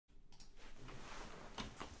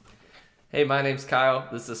Hey, my name's Kyle.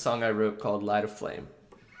 This is a song I wrote called Light a Flame.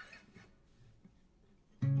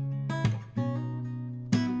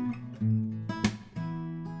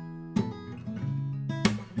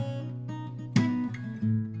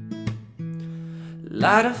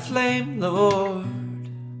 Light a flame, Lord,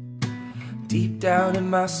 deep down in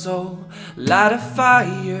my soul. Light a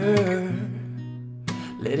fire,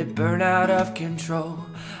 let it burn out of control.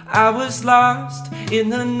 I was lost in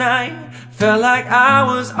the night, felt like I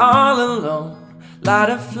was all alone. Light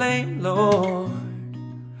a flame, Lord,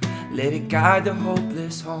 let it guide the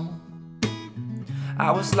hopeless home.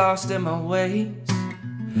 I was lost in my ways,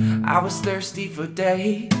 I was thirsty for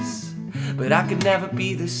days, but I could never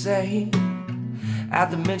be the same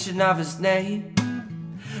at the mention of his name.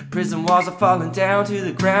 Prison walls are falling down to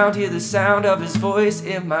the ground, hear the sound of his voice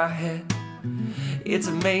in my head. It's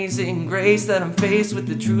amazing grace that I'm faced with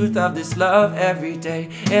the truth of this love every day,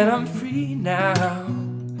 and I'm free now.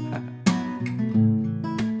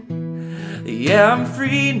 Yeah, I'm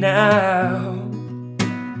free now.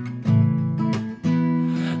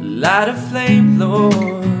 Light a flame,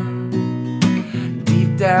 Lord,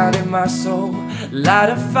 deep down in my soul. Light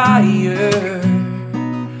a fire,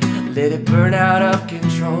 let it burn out of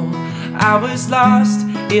control. I was lost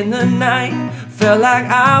in the night, felt like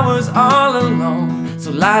I was all alone.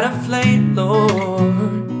 So light a flame,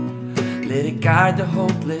 Lord, let it guide the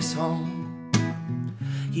hopeless home.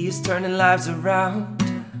 He is turning lives around,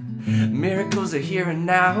 miracles are here and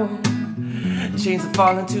now. Chains are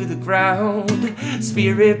falling to the ground.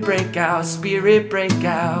 Spirit break out, spirit break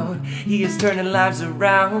out. He is turning lives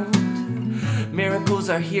around, miracles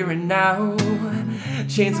are here and now.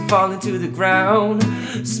 Chains are falling to the ground.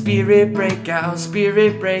 Spirit break out,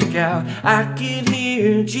 spirit break out. I can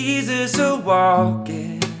hear Jesus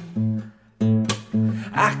a-walking.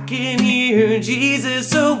 I can hear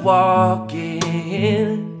Jesus a-walking.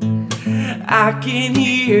 I can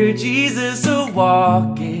hear Jesus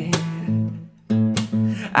a-walking.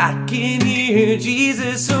 I can hear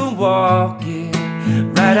Jesus a-walking.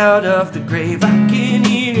 Right out of the grave, I can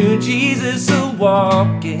hear Jesus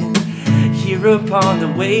a-walking. Here upon the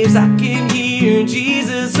waves, I can hear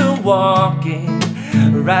Jesus a-walking.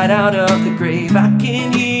 Right out of the grave, I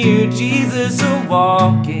can hear Jesus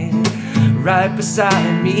a-walking. Right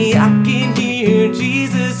beside me, I can hear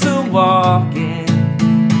Jesus a-walking.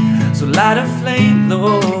 So light a flame,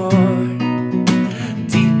 Lord,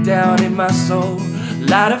 deep down in my soul.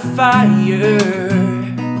 Light a fire,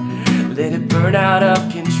 let it burn out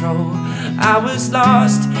of control. I was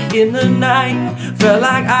lost in the night, felt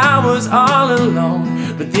like I was all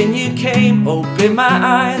alone. But then you came, opened my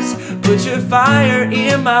eyes, put your fire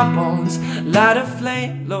in my bones. Light a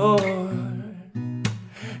flame, Lord,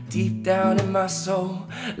 deep down in my soul.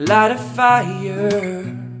 Light a fire,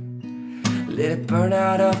 let it burn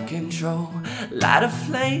out of control. Light a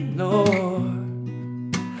flame,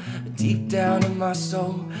 Lord, deep down in my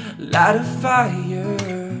soul. Light a fire,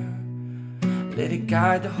 let it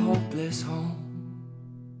guide the hopeless home.